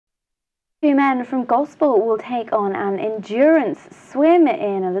Two men from Gosport will take on an endurance swim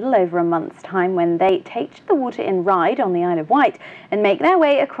in a little over a month's time when they take to the water in Ryde on the Isle of Wight and make their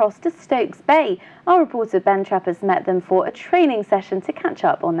way across to Stokes Bay. Our reporter Ben Trappers met them for a training session to catch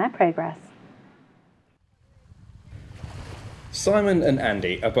up on their progress. Simon and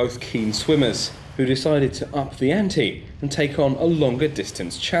Andy are both keen swimmers who decided to up the ante and take on a longer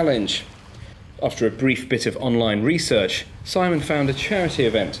distance challenge. After a brief bit of online research, Simon found a charity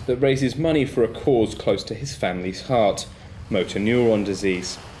event that raises money for a cause close to his family's heart: motor neuron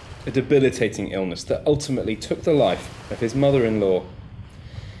disease, a debilitating illness that ultimately took the life of his mother-in-law.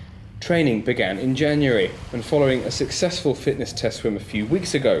 Training began in January, and following a successful fitness test swim a few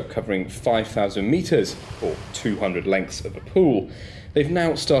weeks ago covering 5,000 metres, or 200 lengths of a pool, they've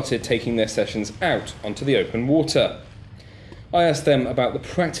now started taking their sessions out onto the open water. I asked them about the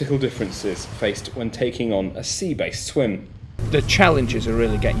practical differences faced when taking on a sea-based swim. The challenges are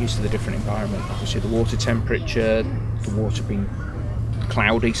really getting used to the different environment. Obviously the water temperature, the water being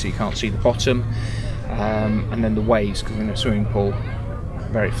cloudy so you can't see the bottom, and then the waves, because in a swimming pool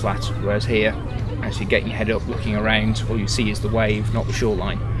very flat, whereas here, as you get your head up looking around, all you see is the wave, not the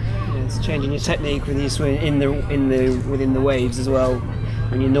shoreline. Yeah, it's changing your technique when you swim within the waves as well.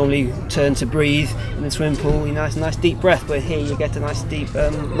 When you normally turn to breathe in the swimming pool, you know, it's a nice deep breath, but here you get a nice deep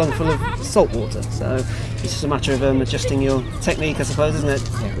lungful of salt water. So it's just a matter of adjusting your technique, I suppose, isn't it?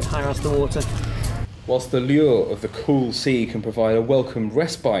 Yeah. Higher out of the water. Whilst the lure of the cool sea can provide a welcome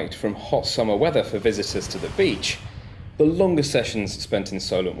respite from hot summer weather for visitors to the beach, the longer sessions spent in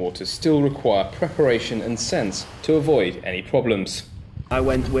Solent waters still require preparation and sense to avoid any problems. I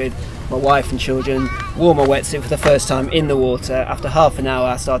went with my wife and children, wore my wetsuit for the first time in the water. After half an hour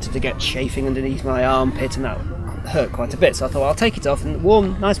I started to get chafing underneath my armpit, and that hurt quite a bit, so I thought, well, I'll take it off in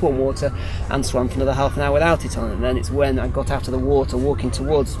nice warm water, and swam for another half an hour without it on. And then it's when I got out of the water walking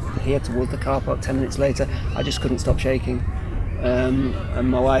towards the car park 10 minutes later, I just couldn't stop shaking. And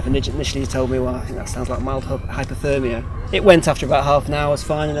my wife initially told me, well, I think that sounds like mild hypothermia. It went after about half an hour, was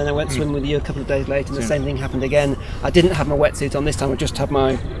fine, and then I went swimming with you a couple of days later, and the same thing happened again. I didn't have my wetsuit on this time, I just had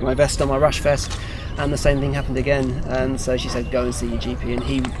my vest on, my rash vest, and the same thing happened again. And so she said, go and see your GP, and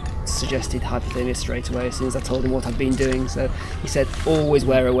he suggested hypothermia straight away as soon as I told him what I'd been doing. So he said, always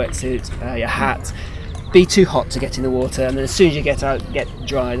wear a wetsuit, your hat, be too hot to get in the water, and then as soon as you get out, get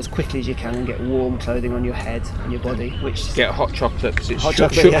dried as quickly as you can and get warm clothing on your head and your body. Which get a hot chocolate, because it's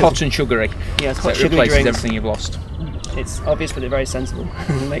hot and sugary. Yeah, it's so hot it sugary replaces drinks. everything you've lost. It's obvious, but it's very sensible.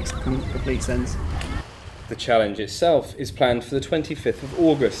 It makes complete sense. The challenge itself is planned for the 25th of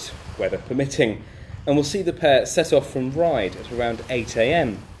August, weather permitting, and we'll see the pair set off from Ryde at around 8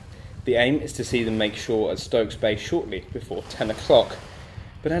 AM. The aim is to see them make shore at Stokes Bay shortly before 10 o'clock.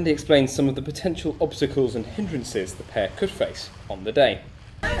 But Andy explains some of the potential obstacles and hindrances the pair could face on the day.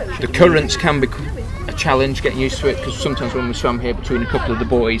 The currents can be a challenge getting used to it, because sometimes when we swam here between a couple of the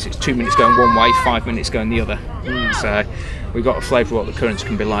boys, it's 2 minutes going one way, 5 minutes going the other. So we've got a flavour of what the currents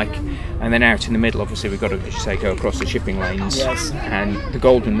can be like. And then out in the middle, obviously, we've got to, as you say, go across the shipping lanes. Yes. And the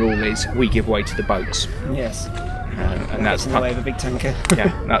golden rule is we give way to the boats. Yes. And that's in the way of a big tanker.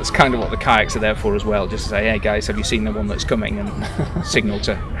 Yeah, that's kind of what the kayaks are there for as well, just to say, hey guys, have you seen the one that's coming, and signal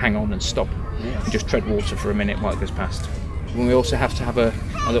to hang on and stop, and just tread water for a minute while it goes past. And we also have to have a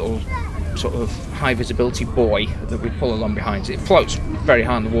little sort of high visibility buoy that we pull along behind. It floats very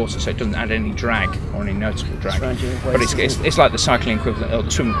high in the water, so it doesn't add any drag or any noticeable drag. But it's like the cycling equivalent, or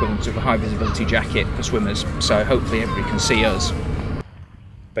the swim equivalent of a high visibility jacket for swimmers, so hopefully everybody can see us.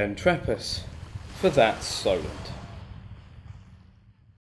 Ben Trappers for That's Solent.